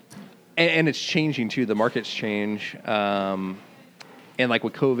different, and it's changing too. The markets change. And like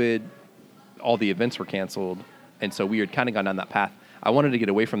with COVID, all the events were canceled. And so we had kind of gone down that path. I wanted to get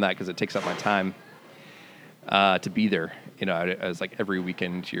away from that because it takes up my time to be there. I was like every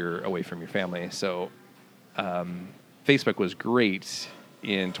weekend you're away from your family. So Facebook was great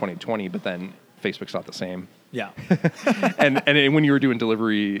in 2020, but then Facebook's not the same. Yeah. and when you were doing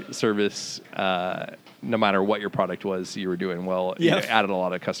delivery service, no matter what your product was, you were doing well. You added a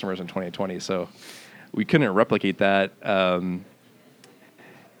lot of customers in 2020. So we couldn't replicate that. So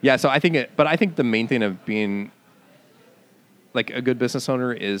I think the main thing of being like a good business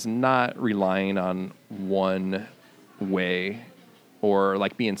owner is not relying on one way or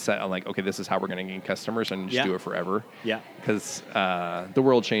like being set on like, okay, this is how we're going to gain customers and just do it forever. Yeah. Because the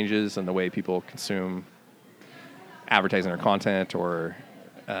world changes and the way people consume advertising or content or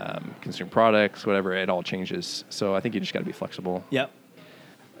consume products, whatever, it all changes. So I think you just got to be flexible. Yep.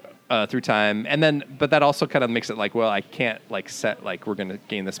 Through time. And then, but that also kind of makes it like, well, I can't like set like we're going to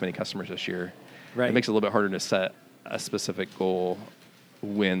gain this many customers this year. Right. It makes it a little bit harder to set a specific goal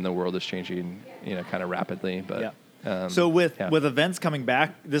when the world is changing, kind of rapidly. But so with events coming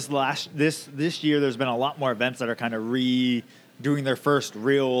back this year, there's been a lot more events that are kind of doing their first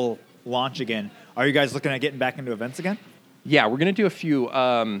real launch again. Are you guys looking at getting back into events again? Yeah, we're going to do a few.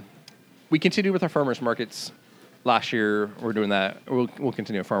 We continued with our farmers markets last year. We're doing that. We'll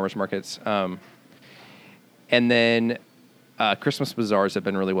continue at farmers markets. And then Christmas bazaars have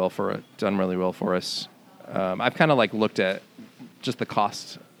been done really well for us. I've kind of like looked at just the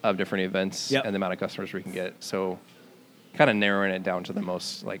cost of different events and the amount of customers we can get. So kind of narrowing it down to the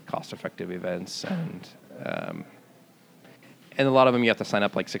most like cost-effective events. And a lot of them you have to sign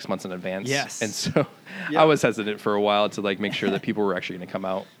up like 6 months in advance. Yes. And so I was hesitant for a while to like make sure that people were actually going to come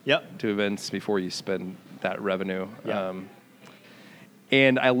out to events before you spend that revenue.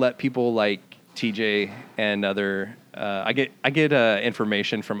 And I let people like TJ and other, I get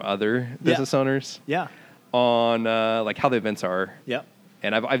information from other business owners. Yeah. On like how the events are. Yep.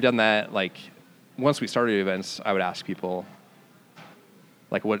 And I've done that. Like once we started events, I would ask people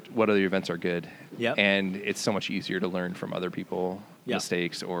like what other events are good. Yep. And it's so much easier to learn from other people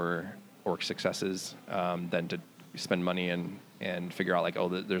mistakes or successes than to spend money and figure out like, oh,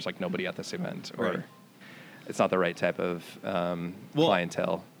 there's like nobody at this event or it's not the right type of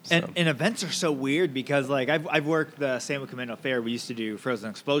clientele. So. And events are so weird because like I've worked the San Luis Camino Fair. We used to do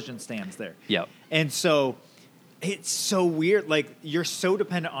frozen explosion stands there. Yep. And so it's so weird. Like you're so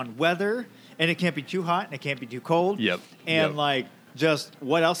dependent on weather, and it can't be too hot and it can't be too cold. Yep. And like just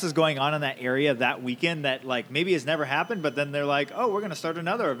what else is going on in that area that weekend that like maybe has never happened, but then they're like, oh, we're going to start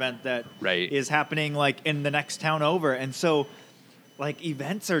another event that is happening like in the next town over. And so like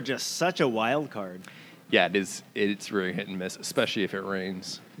events are just such a wild card. Yeah, it is. It's really hit and miss, especially if it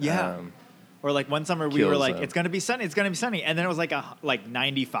rains. Yeah. Or like one summer we were like, it's going to be sunny. It's going to be sunny. And then it was like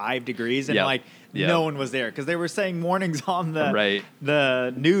 95 degrees and no one was there because they were saying warnings on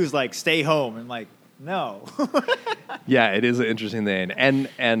the news, like stay home and like, no. Yeah, it is an interesting thing.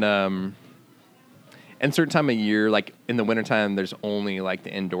 And And certain time of year, like in the wintertime, there's only like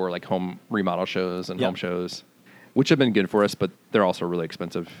the indoor like home remodel shows and Yep. home shows, which have been good for us, but they're also really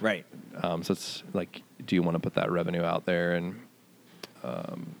expensive. Right. So it's like, do you want to put that revenue out there and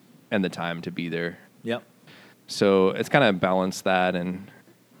the time to be there? Yep. So it's kind of balance that and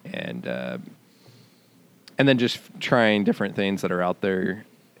then just trying different things that are out there.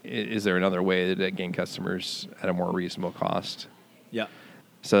 Is there another way to gain customers at a more reasonable cost? Yep.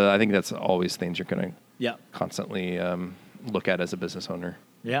 So I think that's always things you're going to Yep. constantly look at as a business owner.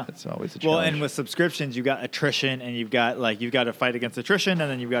 Yeah. It's always a Well, challenge. and with subscriptions, you've got attrition, and you've got to fight against attrition,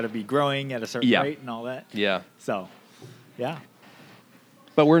 and then you've got to be growing at a certain Yeah. rate and all that. Yeah. So, yeah.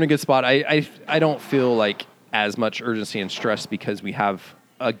 But we're in a good spot. I don't feel like as much urgency and stress because we have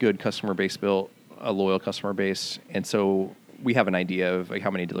a good customer base built, a loyal customer base, and so we have an idea of like how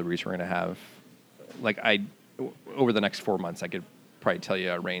many deliveries we're going to have. Like over the next 4 months, I could probably tell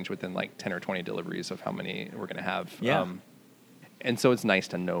you a range within like 10 or 20 deliveries of how many we're going to have. Yeah. And so it's nice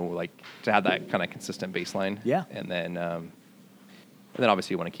to know, like, to have that kind of consistent baseline. Yeah. And then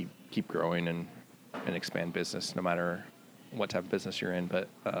obviously you want to keep growing and expand business no matter what type of business you're in. But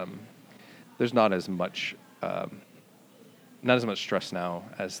there's not as much stress now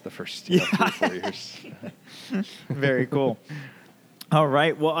as the first 3 or 4 years. Very cool. All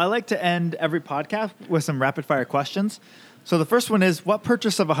right. Well, I like to end every podcast with some rapid fire questions. So the first one is, what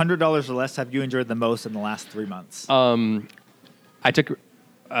purchase of $100 or less have you enjoyed the most in the last 3 months? We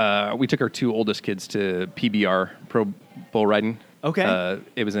took our 2 oldest kids to PBR, Pro Bull Riding. Okay.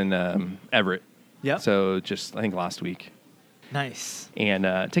 It was in Everett. Yep. So just, I think, last week. Nice. And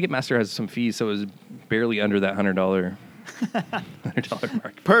Ticketmaster has some fees, so it was barely under that $100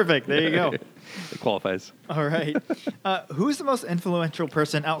 mark. Perfect. There you go. It qualifies. All right. Who's the most influential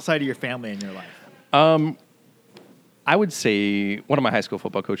person outside of your family in your life? I would say one of my high school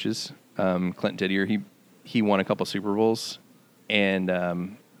football coaches, Clint Didier. He won a couple Super Bowls, and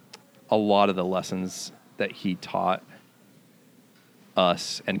a lot of the lessons that he taught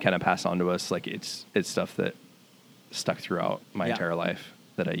us and kind of passed on to us, like it's stuff that stuck throughout my entire life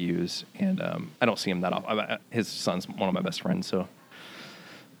that I use, and I don't see him that often. His son's one of my best friends, so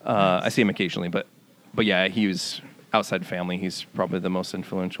I see him occasionally. But yeah, he was outside family. He's probably the most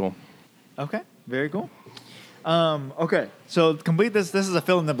influential. Okay, very cool. Okay, so to complete this is a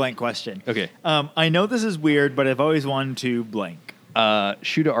fill in the blank question. Okay. I know this is weird, but I've always wanted to blank.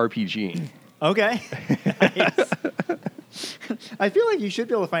 Shoot a RPG. Okay. Nice. I feel like you should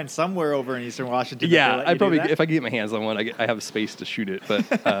be able to find somewhere over in Eastern Washington. Yeah, I probably, if I can get my hands on one, I have space to shoot it, but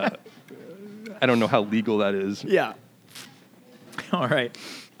I don't know how legal that is. Yeah. All right.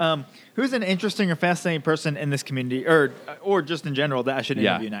 Who's an interesting or fascinating person in this community, or just in general, that I should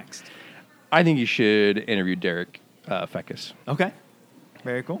interview next? I think you should interview Derek Feckus. Okay.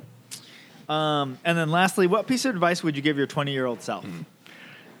 Very cool. And then lastly, what piece of advice would you give your 20-year-old self?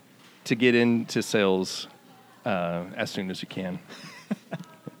 To get into sales as soon as you can.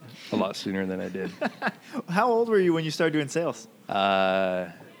 A lot sooner than I did. How old were you when you started doing sales?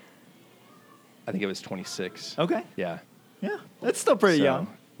 I think it was 26. Okay. Yeah. Yeah. That's still pretty young.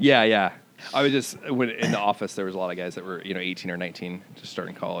 Yeah. I was just, when in the office, there was a lot of guys that were, 18 or 19, just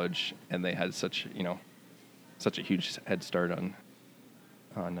starting college, and they had such a huge head start on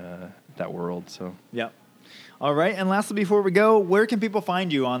that world. So. Yep. All right. And lastly, before we go, where can people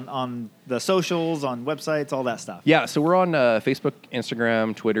find you on the socials, on websites, all that stuff? Yeah. So we're on Facebook,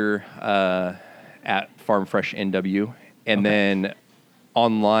 Instagram, Twitter, at FarmFreshNW, and then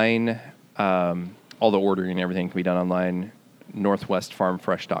online, all the ordering and everything can be done online,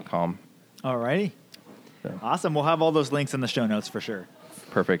 northwestfarmfresh.com. All righty. So. Awesome. We'll have all those links in the show notes for sure.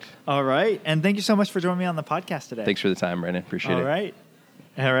 Perfect. All right. And thank you so much for joining me on the podcast today. Thanks for the time, Brandon. Appreciate it. All right.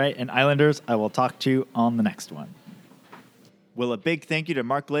 All right. And Islanders, I will talk to you on the next one. Well, a big thank you to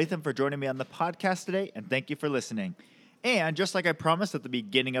Mark Latham for joining me on the podcast today, and thank you for listening. And just like I promised at the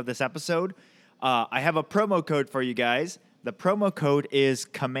beginning of this episode, I have a promo code for you guys. The promo code is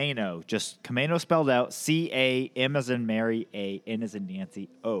Camano, just Camano spelled out, C-A-M as in Mary, A-N as in Nancy,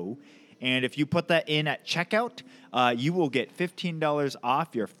 O. And if you put that in at checkout, you will get $15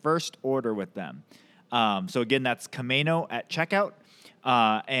 off your first order with them. So again, that's Camano at checkout.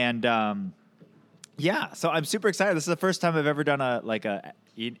 Yeah, so I'm super excited. This is the first time I've ever done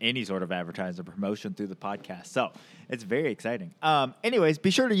any sort of advertising or promotion through the podcast. So it's very exciting. Anyways,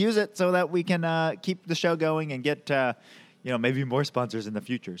 be sure to use it so that we can keep the show going and get maybe more sponsors in the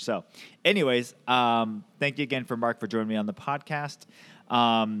future. So anyways, thank you again for Mark for joining me on the podcast.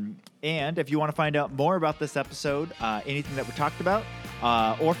 And if you want to find out more about this episode, anything that we talked about,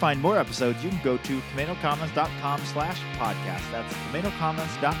 or find more episodes, you can go to CamanoCommons.com/podcast. That's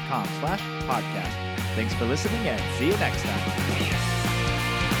CamanoCommons.com/podcast. Thanks for listening and see you next time.